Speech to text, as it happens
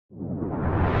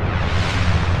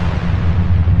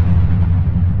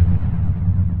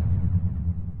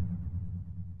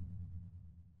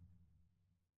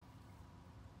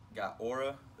got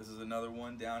Aura. This is another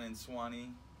one down in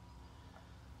Suwanee.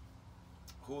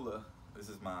 Hula.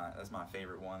 That's my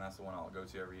favorite one. That's the one I'll go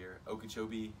to every year.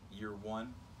 Okeechobee Year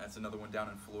One. That's another one down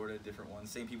in Florida. Different one.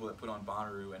 Same people that put on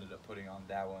Bonnaroo ended up putting on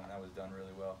that one. That was done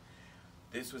really well.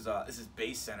 This is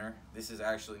Bass Center. This is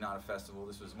actually not a festival.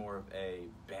 This was more of a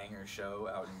banger show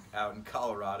out in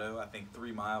Colorado. I think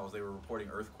 3 miles. They were reporting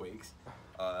earthquakes.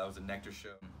 That was a Nectar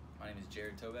show. My name is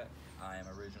Jared Toback. I am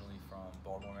originally from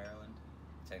Baltimore, Maryland.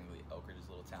 Technically Elkridge is a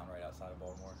little town right outside of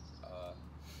Baltimore.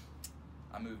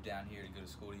 I moved down here to go to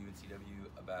school to UNCW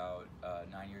about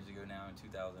 9 years ago now, in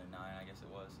 2009 I guess it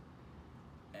was.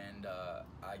 And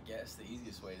I guess the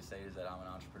easiest way to say it is that I'm an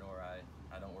entrepreneur.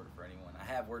 I don't work for anyone. I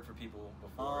have worked for people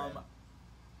before.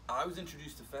 I was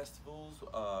introduced to festivals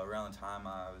around the time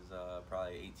I was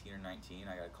probably 18 or 19.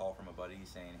 I got a call from a buddy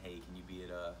saying, "Hey, can you be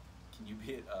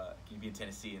in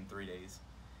Tennessee in 3 days?"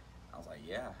 I was like,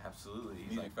 "Yeah, absolutely."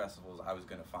 He's like, festivals, I was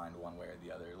gonna find one way or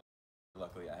the other.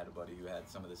 Luckily, I had a buddy who had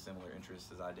some of the similar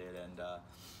interests as I did, and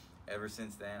ever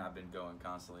since then, I've been going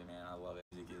constantly, man. I love it.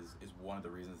 Music is one of the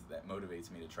reasons that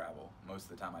motivates me to travel. Most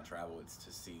of the time I travel, it's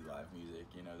to see live music.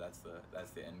 You know, that's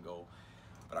the end goal.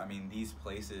 But I mean, these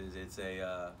places, it's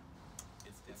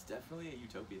definitely a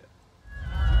utopia.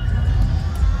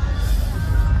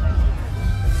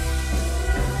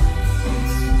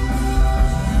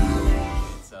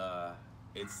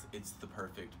 It's the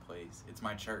perfect place. It's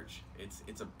my church.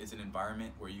 It's an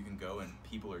environment where you can go and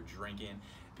people are drinking,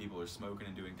 people are smoking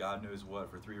and doing God knows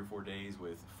what for 3 or 4 days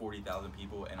with 40,000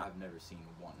 people, and I've never seen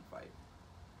one fight.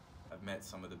 I've met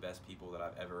some of the best people that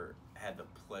I've ever had the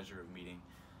pleasure of meeting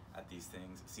at these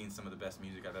things, seen some of the best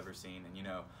music I've ever seen, and you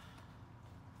know,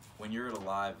 when you're at a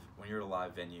live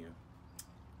venue,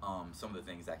 some of the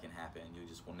things that can happen you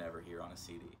just will never hear on a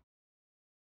CD.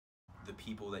 The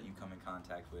people that you come in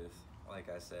contact with, like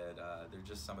I said, they're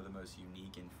just some of the most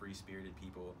unique and free-spirited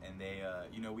people, and they,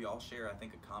 you know, we all share, I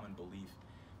think, a common belief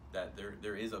that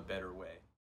there is a better way.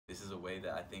 This is a way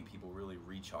that I think people really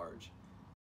recharge.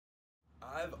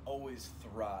 I've always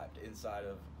thrived inside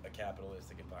of a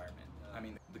capitalistic environment. I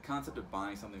mean, the concept of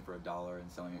buying something for $1 and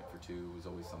selling it for $2 was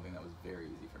always something that was very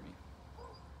easy for me.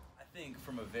 I think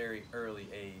from a very early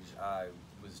age, I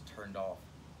was turned off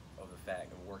of the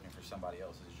fact of working for somebody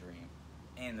else's dream,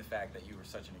 and the fact that you were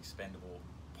such an expendable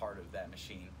part of that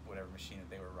machine, whatever machine that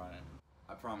they were running.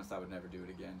 I promised I would never do it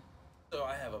again. So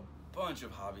I have a bunch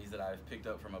of hobbies that I've picked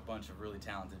up from a bunch of really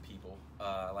talented people.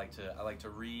 I like to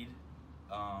read.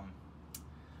 I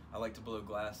like to blow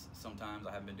glass sometimes.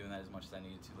 I haven't been doing that as much as I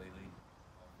needed to lately.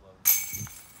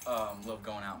 Love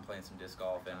going out and playing some disc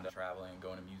golf and traveling and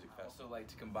going to music festivals. I also like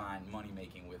to combine money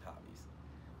making with hobbies.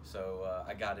 So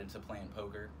I got into playing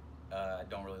poker. I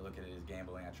don't really look at it as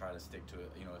gambling. I try to stick to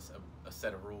a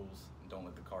set of rules and don't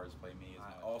let the cards play me.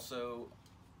 Also,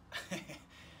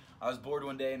 I was bored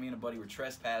one day and me and a buddy were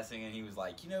trespassing, and he was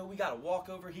like, "You know, we gotta walk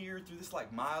over here through this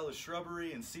like mile of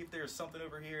shrubbery and see if there's something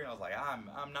over here." And I was like, I'm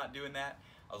not doing that.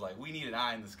 I was like, we need an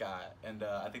eye in the sky. And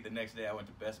I think the next day I went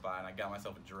to Best Buy and I got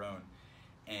myself a drone,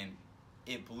 and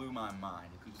it blew my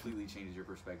mind. It completely changes your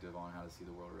perspective on how to see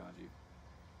the world around you.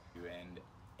 And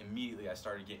immediately I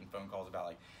started getting phone calls about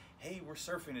like, "Hey, we're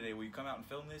surfing today. Will you come out and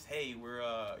film this? Hey, we're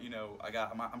you know,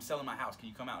 I'm selling my house. Can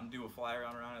you come out and do a flyer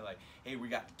around it? Like, hey, we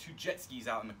got 2 jet skis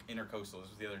out in the Intercoastal. This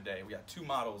was the other day. We got 2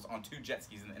 models on 2 jet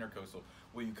skis in the Intercoastal.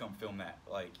 Will you come film that?"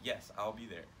 Like, yes, I'll be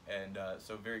there. And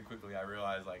so very quickly I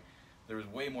realized like there was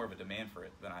way more of a demand for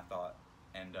it than I thought.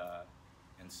 And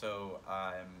so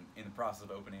I'm in the process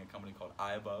of opening a company called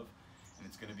Eye Above, and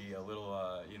it's going to be a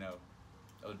little you know,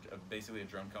 basically a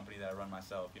drone company that I run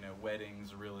myself. You know,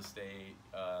 weddings, real estate,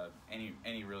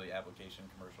 any really application,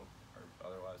 commercial or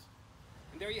otherwise.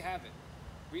 And there you have it.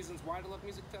 Reasons why to love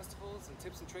music festivals and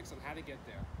tips and tricks on how to get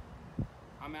there.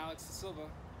 I'm Alex Da Silva.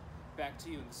 Back to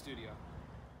you in the studio.